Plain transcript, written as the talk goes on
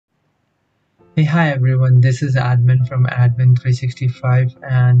Hey, hi everyone, this is Admin from Admin365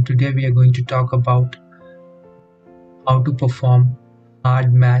 and today we are going to talk about how to perform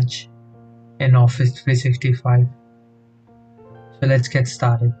hard match in Office 365. So let's get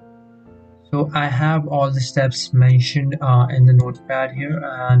started. So I have all the steps mentioned in the notepad here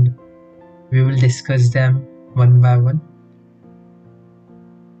and we will discuss them one by one.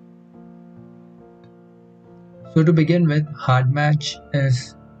 So to begin with, hard match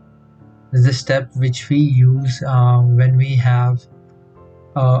is the step which we use when we have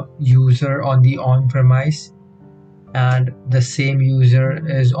a user on the on-premise and the same user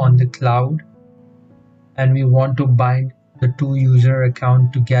is on the cloud, and we want to bind the two user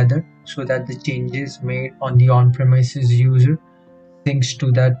account together so that the changes made on the on-premises user syncs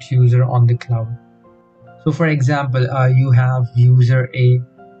to that user on the cloud. So for example, you have user A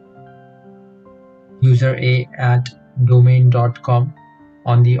at domain.com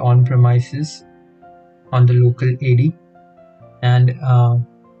on the on-premises on the local AD, and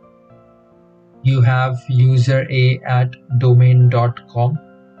you have user A at domain.com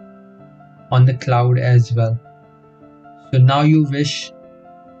on the cloud as well. So now you wish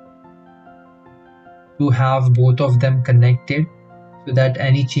to have both of them connected so that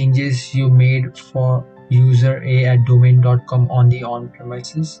any changes you made for user A at domain.com on the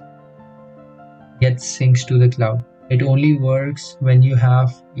on-premises gets synced to the cloud. It only works when you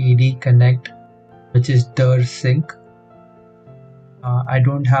have AD connect, which is dir sync. I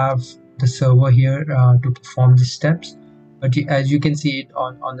don't have the server here to perform the steps, but as you can see it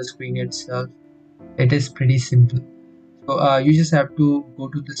on the screen itself, it is pretty simple. So you just have to go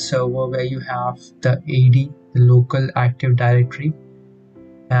to the server where you have the AD, the local active directory,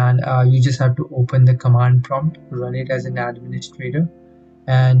 and you just have to open the command prompt, run it as an administrator,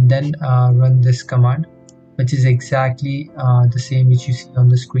 and then run this command, which is exactly the same which you see on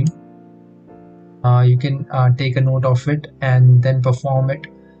the screen. You can take a note of it and then perform it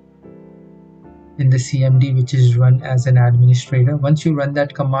in the CMD, which is run as an administrator. Once you run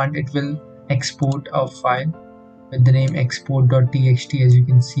that command, it will export a file with the name export.txt, as you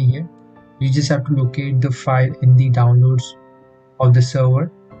can see here. You just have to locate the file in the downloads of the server,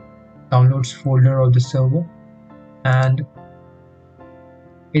 downloads folder of the server, and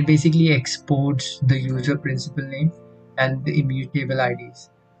it basically exports the user principal name and the immutable IDs.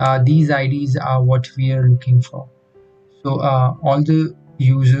 These IDs are what we are looking for. So all the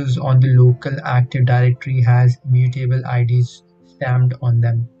users on the local active directory has immutable IDs stamped on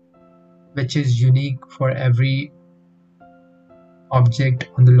them, which is unique for every object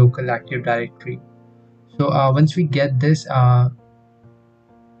on the local active directory. So once we get this,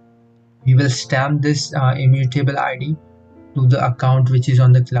 we will stamp this immutable ID to the account which is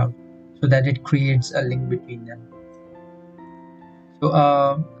on the cloud so that it creates a link between them. So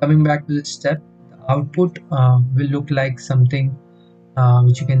coming back to the step, the output will look like something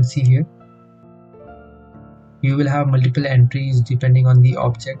which you can see here. You will have multiple entries depending on the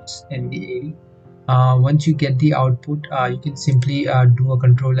objects in the AD. Once you get the output, you can simply do a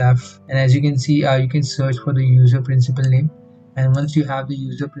Control F, and as you can see, you can search for the user principal name, and once you have the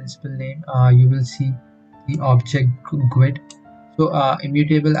user principal name, you will see the object GUID. So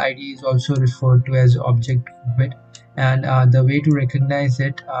immutable ID is also referred to as object GUID, and the way to recognize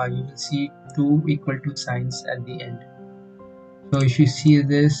it, you will see two equal to signs at the end. So if you see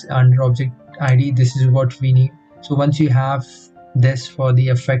this under object ID, this is what we need. So once you have this for the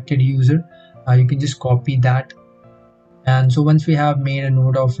affected user, you can just copy that. And so once we have made a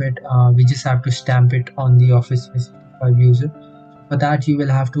note of it, we just have to stamp it on the Office 365 user. For that, you will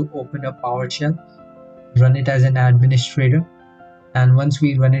have to open a PowerShell, run it as an administrator. And once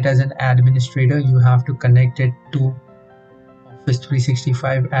we run it as an administrator, you have to connect it to Office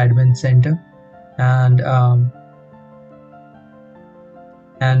 365 Admin Center.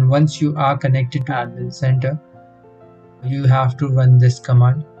 And once you are connected to Admin Center, you have to run this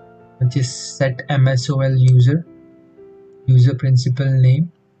command, which is set msol user principal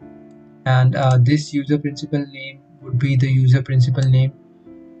name, and this user principal name would be the user principal name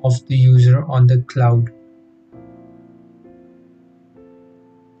of the user on the cloud,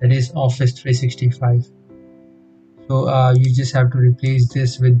 that is Office 365. So you just have to replace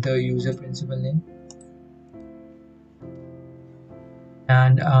this with the user principal name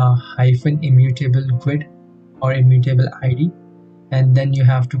and hyphen immutable GUID or immutable ID, and then you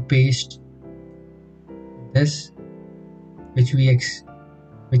have to paste this which we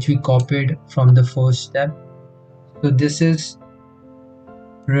copied from the first step. So this is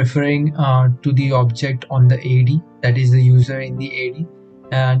referring to the object on the AD, that is the user in the AD,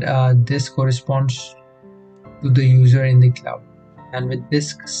 and this corresponds to the user in the cloud. And with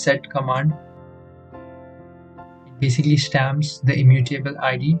this set command, basically stamps the immutable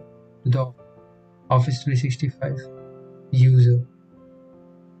ID to the Office 365 user.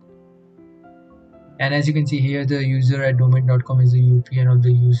 And as you can see here, the user at domain.com is the UPN of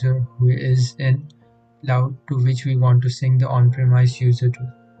the user who is in cloud to which we want to sync the on-premise user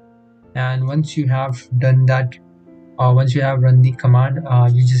to. And once you have done that, once you have run the command,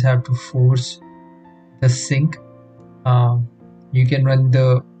 you just have to force the sync. You can run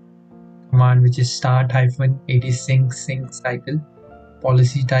the command which is start-80 sync cycle,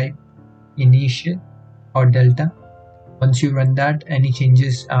 policy type, initial or delta. Once you run that, any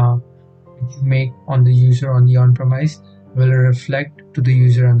changes which you make on the user on the on-premise will reflect to the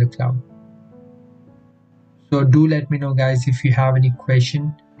user on the cloud. So do let me know, guys, if you have any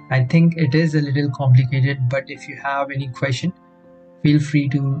question. I think it is a little complicated, but if you have any question, feel free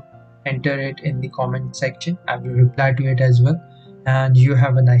to enter it in the comment section. I will reply to it as well. And you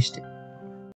have a nice day.